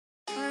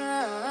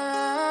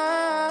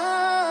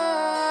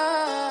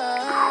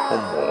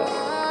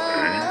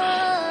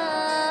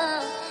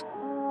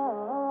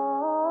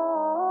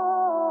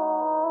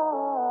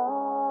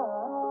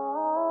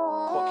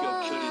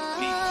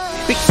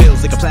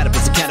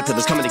platypus and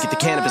caterpillars coming to get the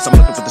cannabis. I'm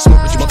looking for the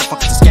smoke, but you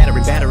motherfuckers are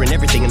scattering, battering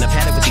everything. And I've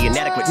had it with the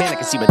inadequate man. I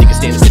can see my niggas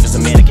stand as stiff as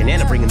a mannequin.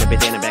 And I'm bringing the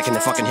bandana back in the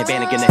fucking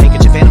headband again, the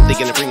handkerchief. And I'm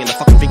thinking of bringing the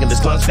fucking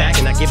fingerless gloves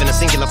back. And not giving a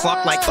singular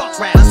fuck like fuck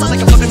rat. I sound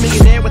like a fucking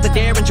millionaire with a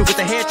derringer with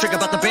a hair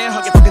trigger. About the bear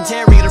hug your fucking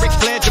terrier. The Ric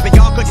Flair dripping,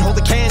 y'all couldn't hold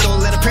the candle.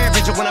 Let a prayer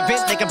vigil when I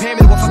vent. They compare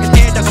me to a fucking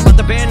air dog. I'm about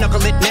the bare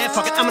knuckle it, man.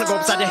 Fuck it, I'm gonna go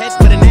upside your head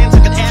with an ant.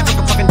 Like an ab, like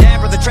a fucking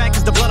dab. The track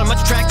is the blood, I'm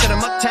much tracked and I'm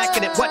up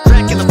tacking it. What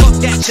Dracula?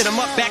 Fuck that shit, I'm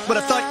up back with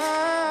a thud.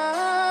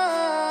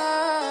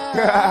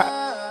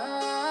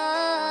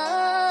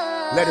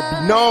 Let it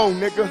be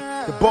known, nigga,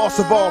 the boss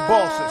of all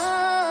bosses.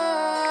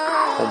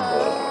 Come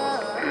on,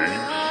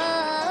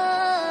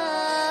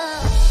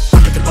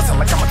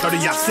 Like I'm a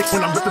 30-6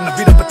 when I'm ripping the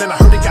beat up, but then I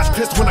heard he got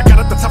pissed when I got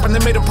at the top and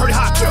they made him pretty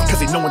hot. Cause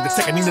he knowing the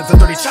second he needs a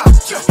dirty chop.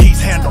 He's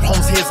handled,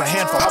 Holmes here's a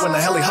handful. How in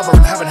the hell he hovering,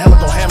 having hella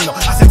go ham no.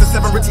 I sent the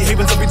 7 Richie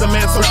Havens to be the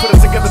man, so we put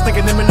it together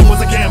thinking Eminem was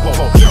a gamble.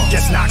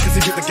 Guess not, cause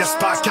he did the guest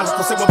spot.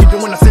 Calico say what we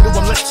doing, I say to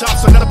him, let's chop.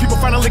 So now the people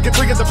finally get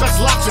bigger, the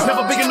best lock. There's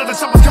never big enough the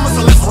choppers coming,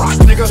 so let's rock,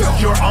 nigga.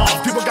 You're on.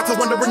 People got to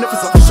wondering if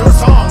it's a sure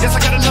song. Yes, I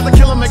got another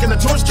killer making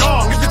the tour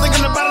strong. If you're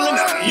thinking of battling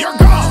that, you're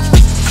gone.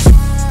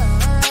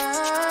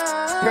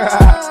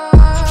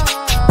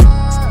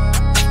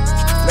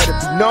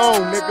 No,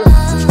 nigga.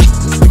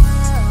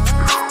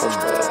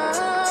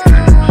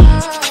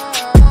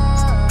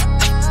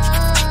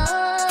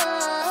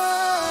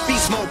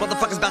 Beast mode,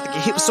 motherfuckers about to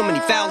get hit with so many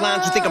foul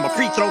lines. You think I'm a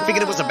free throw?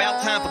 Figured it was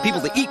about time for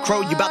people to eat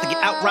crow. You about to get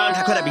outrhymed?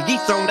 How could I be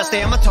dethroned? I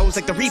stay on my toes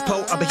like the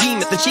repo, a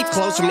behemoth in cheap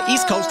clothes. From the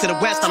east coast to the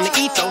west, I'm the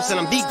ethos and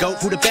I'm the goat.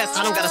 Who the best?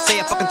 I don't gotta say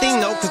a fucking thing,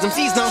 no, cause I'm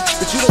seasonal.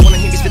 But you don't wanna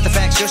hear me spit the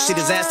facts. Your shit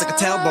is ass like a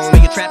tailbone,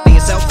 and you're trapped in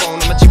your cell phone.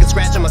 I'm a chicken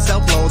scratch on my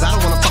cell phone. I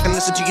don't wanna fucking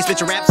listen to you spit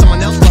your rap,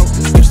 someone else wrote.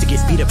 Used to get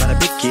beat up by the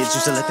big kids,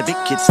 used to let the big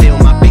kids steal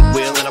my big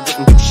wheel, and I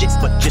wouldn't do shit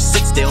but just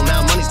sit still.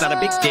 Now money's not a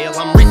big deal.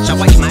 I'm rich, I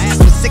wipe my ass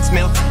with 6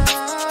 mil.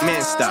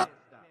 Man, stop.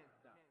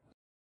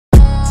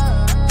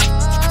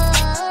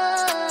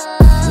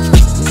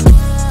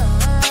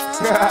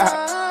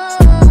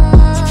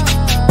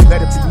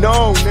 Let it be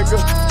known,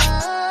 nigga.